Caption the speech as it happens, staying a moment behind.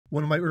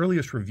One of my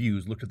earliest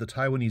reviews looked at the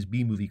Taiwanese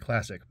B-movie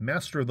classic,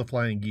 Master of the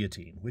Flying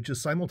Guillotine, which is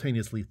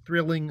simultaneously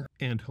thrilling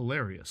and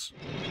hilarious.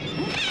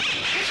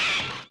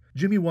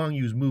 Jimmy Wang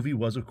Yu's movie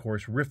was, of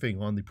course,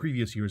 riffing on the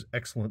previous year's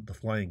excellent The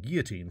Flying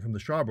Guillotine from the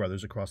Shaw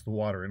Brothers across the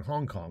water in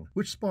Hong Kong,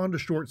 which spawned a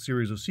short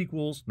series of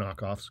sequels,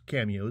 knockoffs,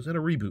 cameos, and a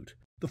reboot.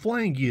 The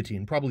Flying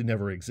Guillotine probably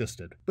never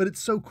existed, but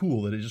it's so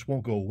cool that it just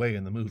won't go away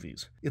in the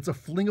movies. It's a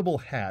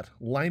flingable hat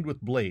lined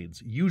with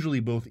blades, usually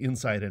both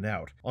inside and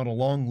out, on a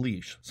long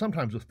leash,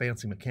 sometimes with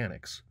fancy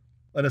mechanics.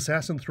 An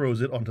assassin throws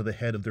it onto the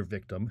head of their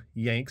victim,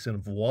 yanks,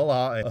 and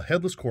voila, a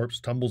headless corpse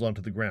tumbles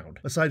onto the ground.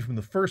 Aside from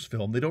the first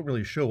film, they don't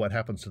really show what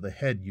happens to the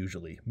head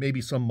usually. Maybe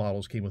some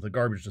models came with a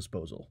garbage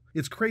disposal.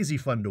 It's crazy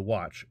fun to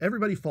watch.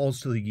 Everybody falls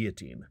to the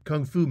guillotine.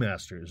 Kung fu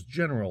masters,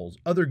 generals,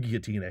 other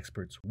guillotine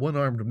experts,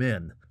 one-armed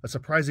men. A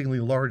surprisingly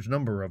large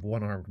number of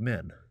one-armed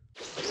men.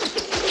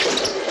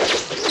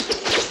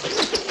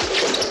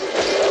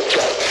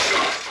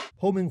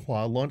 Ho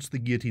Minghua launched the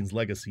guillotine's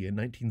legacy in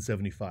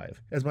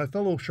 1975. As my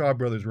fellow Shaw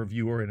Brothers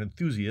reviewer and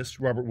enthusiast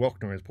Robert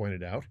Welkner has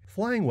pointed out,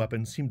 flying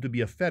weapons seem to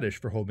be a fetish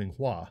for Ho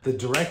Minghua. The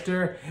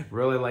director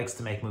really likes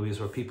to make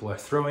movies where people are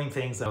throwing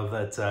things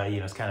that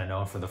is kind of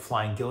known for the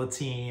flying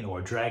guillotine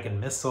or dragon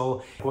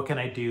missile. What can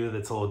I do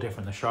that's a little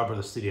different? The Shaw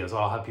Brothers studios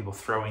all have people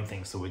throwing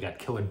things, so we got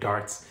killer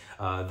darts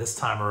this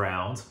time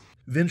around.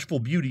 Vengeful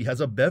Beauty has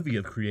a bevy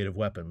of creative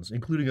weapons,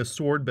 including a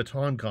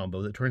sword-baton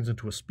combo that turns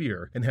into a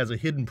spear and has a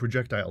hidden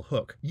projectile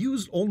hook,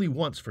 used only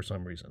once for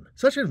some reason.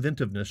 Such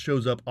inventiveness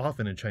shows up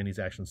often in Chinese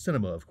action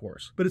cinema, of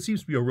course, but it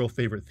seems to be a real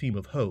favorite theme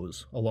of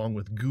Ho's, along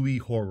with gooey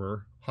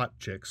horror, hot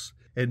chicks,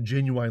 and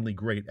genuinely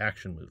great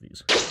action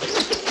movies.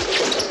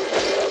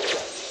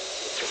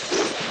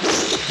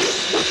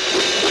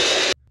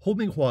 Ho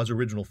Minghua's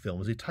original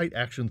film is a tight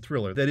action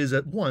thriller that is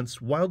at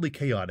once wildly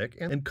chaotic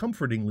and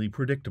comfortingly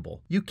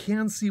predictable. You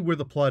can see where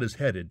the plot is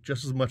headed,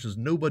 just as much as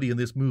nobody in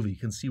this movie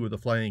can see where the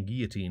flying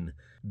guillotine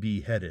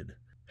be headed.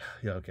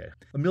 Yeah, okay.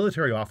 A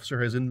military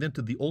officer has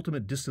invented the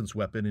ultimate distance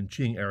weapon in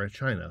Qing-era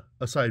China,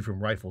 aside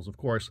from rifles, of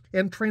course,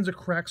 and trains a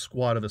crack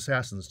squad of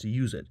assassins to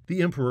use it.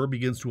 The emperor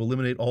begins to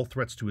eliminate all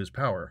threats to his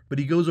power, but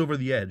he goes over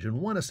the edge, and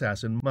one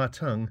assassin, Ma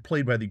Teng,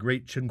 played by the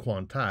great Chen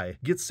Kuang-tai,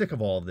 gets sick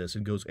of all of this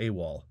and goes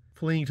AWOL.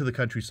 Fleeing to the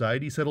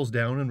countryside, he settles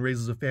down and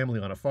raises a family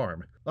on a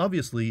farm.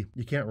 Obviously,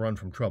 you can't run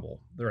from trouble.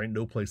 There ain't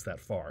no place that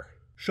far.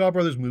 Shaw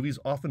Brothers movies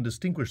often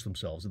distinguish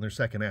themselves in their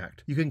second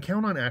act. You can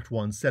count on Act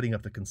 1 setting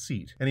up the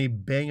conceit, and a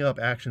bang-up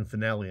action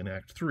finale in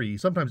Act 3,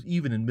 sometimes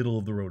even in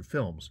middle-of-the-road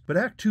films. But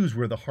Act 2 is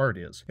where the heart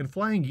is, and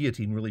Flying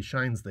Guillotine really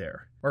shines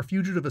there. Our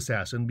fugitive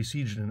assassin,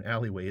 besieged in an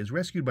alleyway, is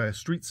rescued by a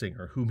street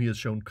singer whom he has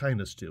shown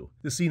kindness to.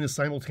 The scene is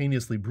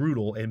simultaneously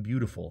brutal and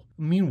beautiful.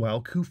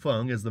 Meanwhile, Ku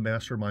Feng, as the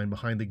mastermind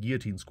behind the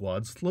Guillotine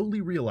Squad,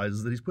 slowly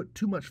realizes that he's put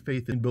too much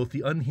faith in both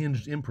the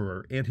unhinged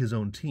emperor and his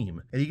own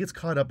team, and he gets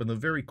caught up in the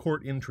very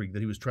court intrigue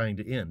that he was trying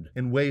to end.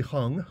 And Wei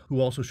Hung,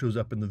 who also shows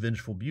up in The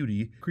Vengeful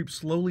Beauty, creeps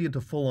slowly into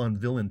full-on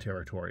villain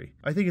territory.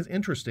 I think it's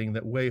interesting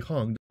that Wei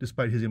Hung,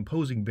 despite his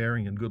imposing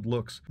bearing and good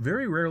looks,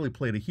 very rarely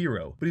played a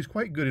hero, but he's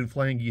quite good in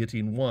Flying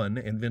Guillotine 1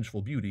 and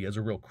Vengeful Beauty as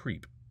a real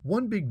creep.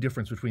 One big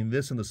difference between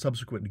this and the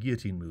subsequent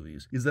Guillotine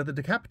movies is that the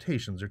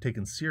decapitations are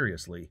taken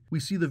seriously. We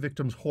see the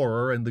victims'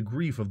 horror and the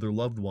grief of their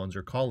loved ones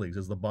or colleagues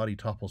as the body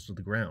topples to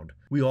the ground.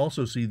 We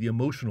also see the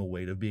emotional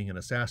weight of being an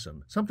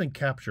assassin, something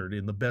captured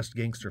in the best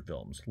gangster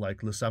films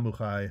like Le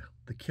Samouraï,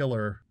 The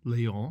Killer,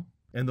 Léon,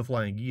 and The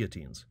Flying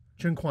Guillotines.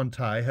 Chen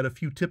Kuang-tai had a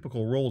few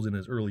typical roles in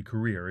his early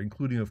career,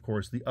 including, of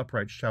course, the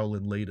upright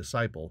Shaolin lay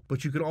disciple,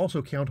 but you can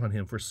also count on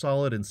him for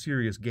solid and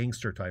serious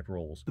gangster-type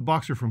roles, the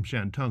boxer from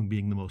Shantung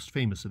being the most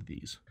famous of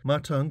these. Ma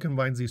Teng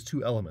combines these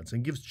two elements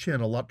and gives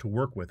Chen a lot to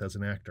work with as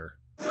an actor.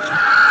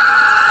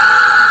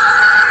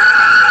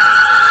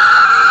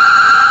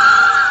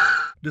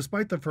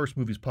 Despite the first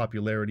movie's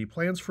popularity,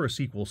 plans for a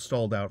sequel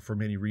stalled out for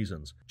many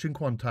reasons. Chen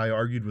Kuang-tai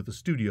argued with the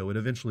studio and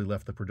eventually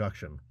left the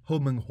production. Ho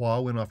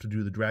Minghua went off to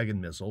do the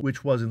Dragon Missile,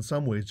 which was in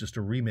some ways just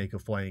a remake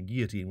of Flying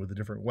Guillotine with a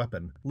different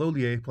weapon. Lo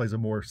Lie plays a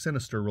more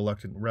sinister,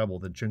 reluctant rebel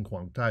than Chen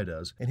Kuang-tai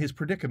does, and his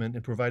predicament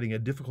in providing a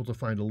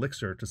difficult-to-find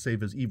elixir to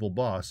save his evil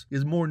boss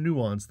is more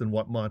nuanced than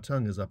what Ma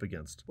Teng is up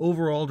against.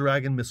 Overall,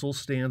 Dragon Missile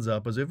stands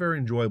up as a very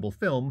enjoyable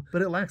film,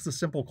 but it lacks the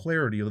simple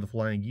clarity of the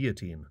Flying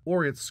Guillotine,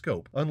 or its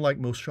scope. Unlike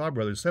most Shaw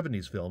Brothers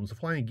 70s films, the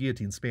Flying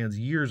Guillotine spans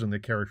years in their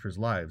characters'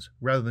 lives,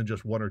 rather than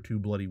just 1 or 2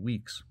 bloody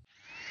weeks.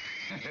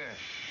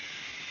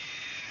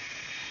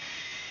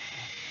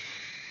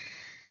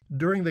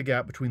 During the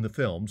gap between the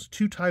films,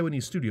 2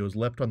 Taiwanese studios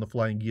leapt on the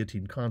Flying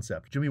Guillotine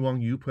concept. Jimmy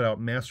Wang Yu put out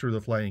Master of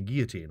the Flying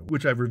Guillotine,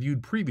 which I've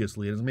reviewed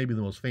previously and is maybe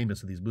the most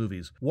famous of these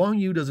movies. Wang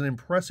Yu does an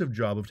impressive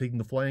job of taking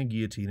the Flying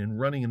Guillotine and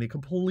running in a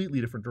completely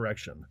different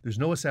direction. There's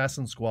no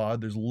assassin squad,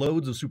 there's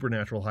loads of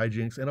supernatural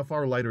hijinks, and a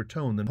far lighter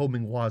tone than Ho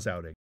Minghua's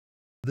outing.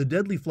 The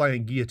Deadly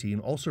Flying Guillotine,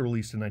 also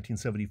released in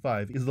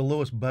 1975, is the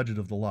lowest budget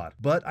of the lot,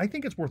 but I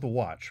think it's worth a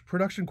watch.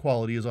 Production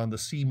quality is on the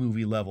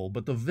C-movie level,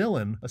 but the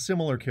villain, a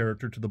similar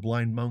character to the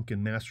blind monk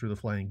in Master of the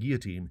Flying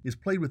Guillotine, is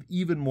played with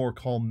even more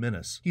calm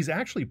menace. He's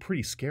actually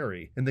pretty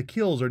scary, and the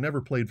kills are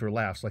never played for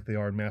laughs like they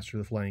are in Master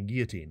of the Flying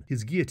Guillotine.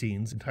 His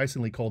guillotines,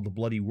 enticingly called the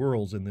Bloody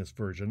Whirls in this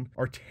version,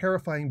 are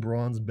terrifying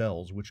bronze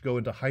bells which go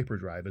into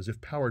hyperdrive as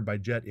if powered by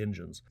jet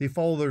engines. They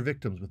follow their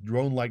victims with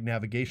drone-like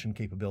navigation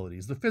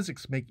capabilities. The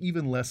physics make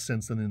even less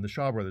sense than in the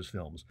Shaw Brothers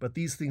films, but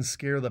these things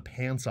scare the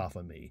pants off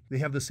of me. They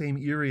have the same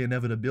eerie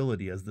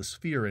inevitability as the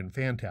Sphere in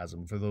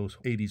Phantasm for those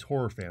 80s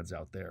horror fans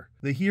out there.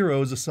 The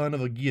hero is the son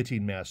of a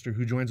guillotine master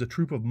who joins a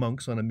troop of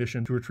monks on a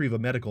mission to retrieve a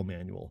medical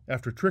manual,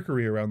 after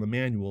trickery around the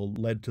manual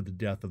led to the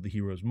death of the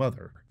hero's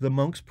mother. The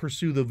monks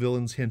pursue the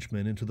villain's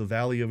henchmen into the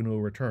Valley of No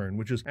Return,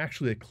 which is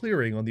actually a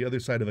clearing on the other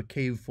side of a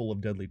cave full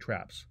of deadly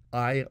traps.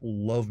 I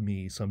love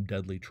me some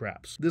deadly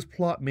traps. This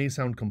plot may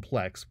sound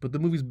complex, but the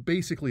movie's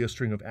basically a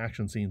string of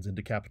action scenes and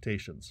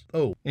decapitations.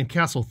 Oh, and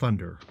Castle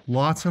Thunder.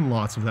 Lots and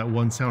lots of that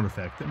one sound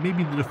effect that may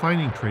be the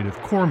defining trait of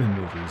Corman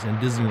movies and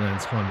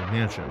Disneyland's Haunted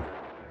Mansion.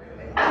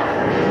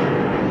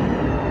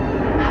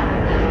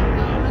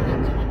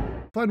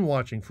 Fun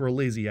watching for a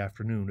lazy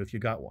afternoon if you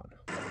got one.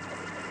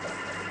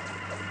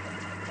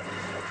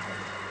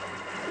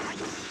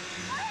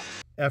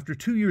 After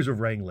 2 years of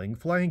wrangling,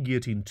 Flying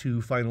Guillotine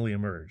 2 finally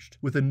emerged.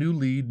 With a new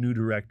lead, new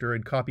director,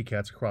 and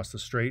copycats across the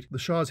strait, the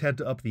Shaws had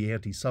to up the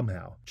ante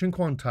somehow. Chen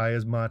Kuang-tai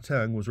as Ma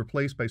Teng was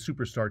replaced by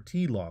superstar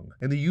T. Long,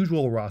 and the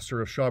usual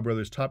roster of Shaw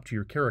Brothers'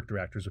 top-tier character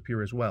actors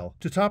appear as well.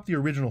 To top the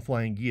original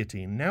Flying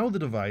Guillotine, now the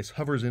device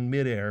hovers in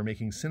mid-air,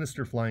 making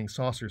sinister flying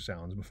saucer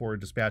sounds before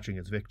dispatching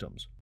its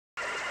victims.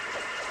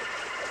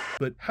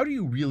 But how do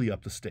you really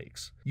up the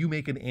stakes? You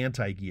make an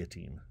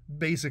anti-guillotine.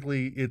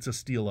 Basically, it's a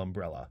steel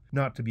umbrella.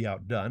 Not to be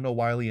outdone, a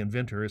wily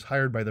inventor is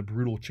hired by the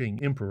brutal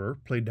Qing emperor,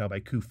 played now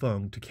by Ku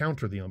Feng, to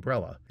counter the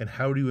umbrella. And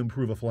how do you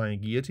improve a flying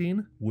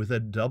guillotine? With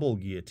a double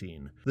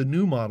guillotine. The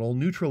new model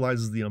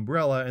neutralizes the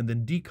umbrella and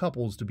then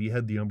decouples to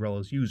behead the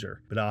umbrella's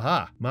user. But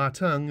aha! Ma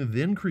Teng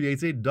then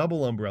creates a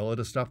double umbrella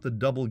to stop the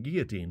double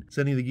guillotine,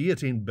 sending the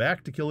guillotine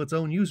back to kill its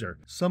own user.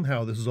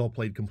 Somehow this is all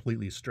played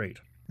completely straight.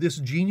 This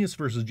genius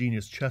versus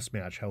genius chess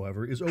match,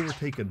 however, is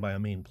overtaken by a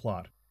main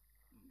plot.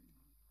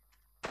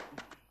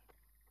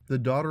 The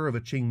daughter of a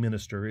Qing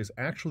minister is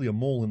actually a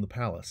mole in the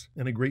palace,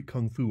 and a great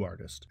kung fu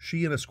artist.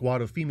 She and a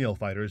squad of female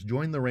fighters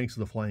join the ranks of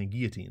the Flying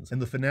Guillotines,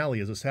 and the finale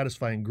is a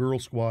satisfying girl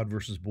squad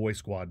versus boy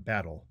squad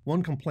battle.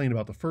 One complaint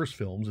about the first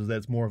films is that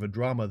it's more of a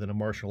drama than a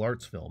martial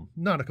arts film.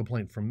 Not a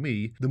complaint from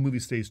me, the movie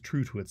stays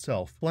true to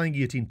itself. Flying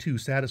Guillotine 2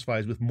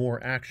 satisfies with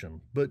more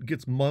action, but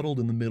gets muddled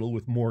in the middle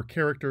with more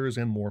characters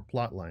and more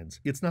plot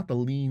lines. It's not the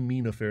lean,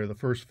 mean affair the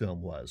first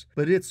film was,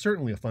 but it's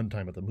certainly a fun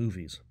time at the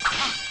movies.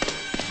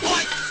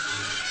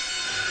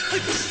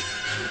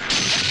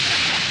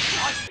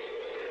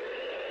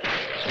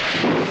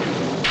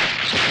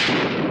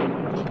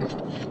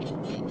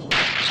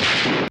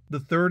 The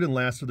third and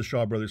last of the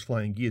Shaw Brothers'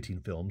 Flying Guillotine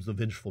films, The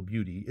Vengeful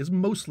Beauty, is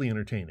mostly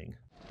entertaining.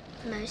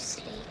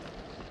 Mostly.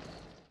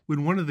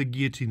 When one of the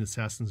guillotine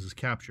assassins is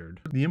captured,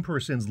 the Emperor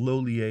sends Lo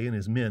Lieh and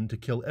his men to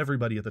kill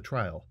everybody at the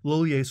trial. Lo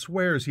Lieh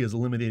swears he has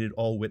eliminated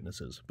all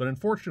witnesses, but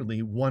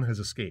unfortunately one has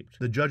escaped.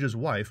 The judge's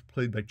wife,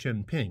 played by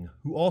Chen Ping,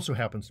 who also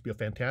happens to be a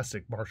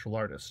fantastic martial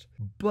artist.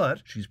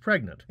 But she's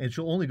pregnant, and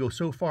she'll only go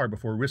so far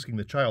before risking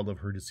the child of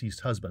her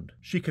deceased husband.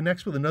 She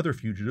connects with another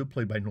fugitive,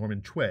 played by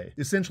Norman Cui,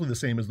 essentially the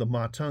same as the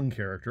Ma Teng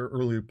character,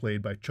 earlier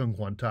played by Chen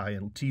Kuang-tai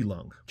and T.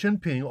 Lung. Chen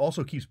Ping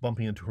also keeps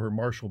bumping into her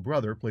martial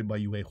brother, played by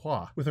Yue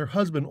Hua. With her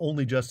husband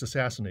only just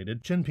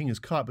assassinated, Chen Ping is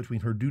caught between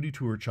her duty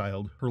to her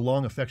child, her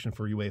long affection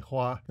for Yue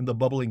Hua, and the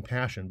bubbling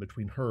passion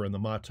between her and the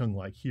Ma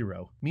Teng-like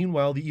hero.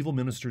 Meanwhile, the evil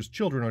minister's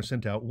children are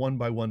sent out one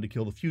by one to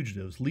kill the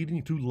fugitives,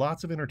 leading to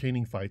lots of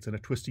entertaining fights and a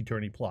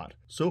twisty-turny plot.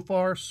 So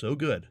far, so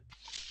good.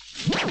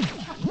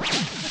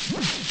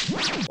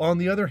 On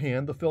the other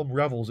hand, the film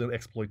revels in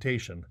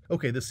exploitation.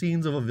 Okay, the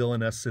scenes of a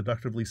villainess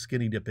seductively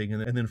skinny dipping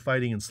and then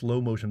fighting in slow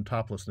motion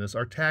toplessness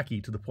are tacky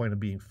to the point of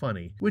being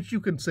funny, which you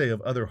can say of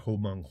other Ho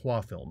Meng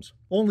Hua films.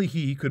 Only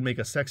he could make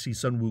a sexy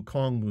Sun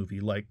Wukong movie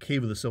like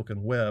Cave of the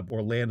Silken Web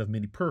or Land of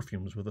Many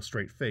Perfumes with a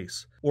straight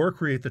face, or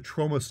create the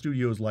Troma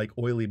Studios like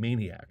Oily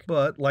Maniac.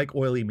 But like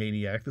Oily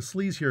Maniac, the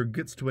sleaze here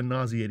gets to a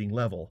nauseating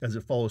level as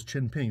it follows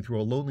Chen Ping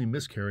through a lonely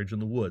miscarriage in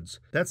the woods.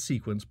 That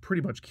sequence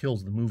pretty much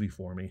kills the movie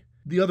for me.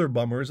 The other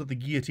bummer is that the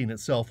guillotine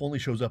itself only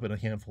shows up in a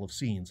handful of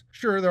scenes.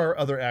 Sure, there are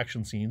other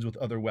action scenes with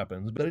other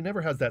weapons, but it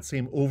never has that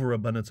same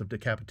overabundance of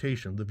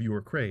decapitation the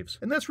viewer craves.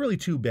 And that's really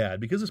too bad,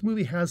 because this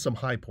movie has some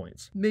high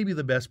points. Maybe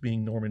the best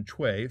being Norman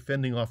Cui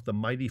fending off the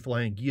mighty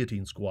Flying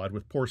Guillotine squad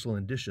with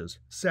porcelain dishes.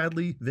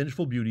 Sadly,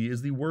 Vengeful Beauty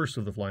is the worst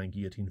of the Flying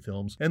Guillotine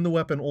films, and the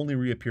weapon only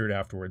reappeared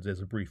afterwards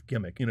as a brief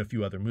gimmick in a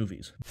few other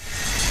movies.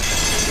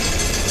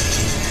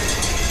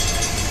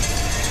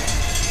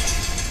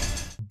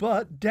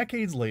 But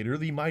decades later,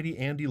 the mighty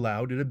Andy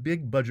Lau did a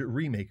big-budget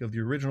remake of the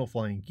original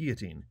Flying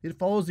Guillotine. It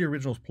follows the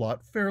original's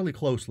plot fairly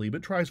closely,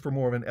 but tries for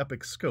more of an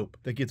epic scope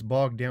that gets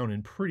bogged down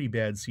in pretty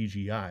bad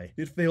CGI.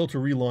 It failed to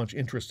relaunch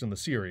interest in the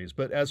series,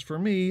 but as for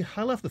me,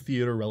 I left the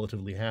theater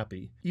relatively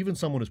happy. Even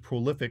someone as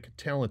prolific,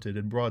 talented,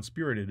 and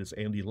broad-spirited as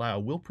Andy Lau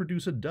will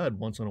produce a dud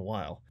once in a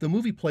while. The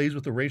movie plays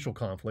with the racial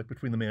conflict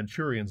between the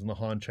Manchurians and the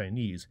Han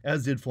Chinese,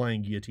 as did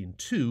Flying Guillotine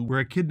 2, where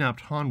a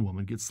kidnapped Han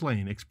woman gets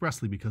slain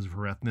expressly because of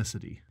her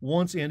ethnicity.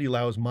 Once Andy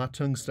Lau's Ma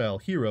Tung-style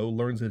hero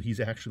learns that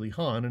he's actually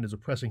Han and is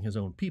oppressing his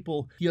own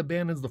people, he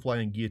abandons the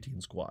Flying Guillotine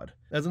squad.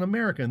 As an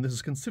American, this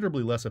is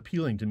considerably less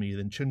appealing to me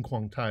than Chen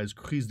Kuang-tai's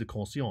Crise de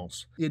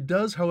Conscience. It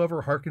does,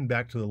 however, harken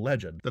back to the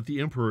legend that the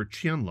Emperor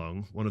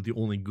Qianlong, one of the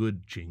only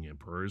good Qing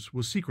emperors,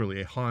 was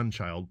secretly a Han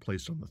child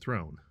placed on the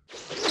throne.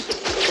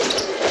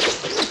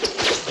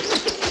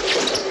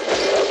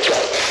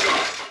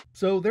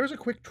 So there's a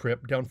quick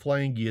trip down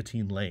Flying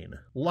Guillotine Lane.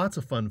 Lots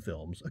of fun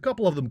films, a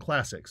couple of them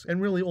classics, and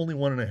really only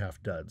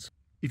 1.5 duds.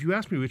 If you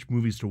ask me which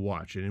movies to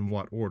watch and in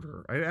what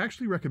order, I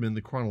actually recommend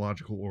the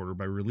chronological order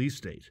by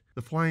release date.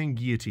 The Flying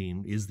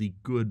Guillotine is the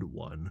good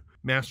one.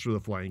 Master of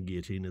the Flying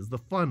Guillotine is the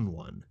fun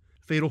one.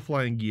 Fatal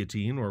Flying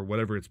Guillotine, or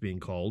whatever it's being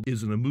called,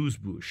 is an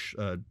amuse-bouche.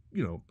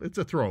 It's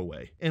a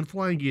throwaway. And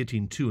Flying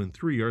Guillotine 2 and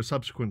 3 are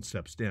subsequent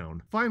steps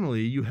down.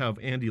 Finally, you have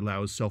Andy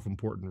Lau's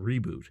self-important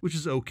reboot, which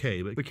is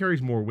okay, but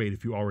carries more weight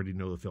if you already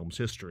know the film's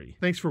history.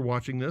 Thanks for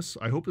watching this.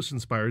 I hope this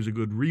inspires a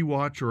good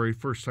rewatch or a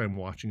first-time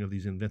watching of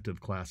these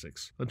inventive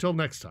classics. Until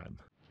next time.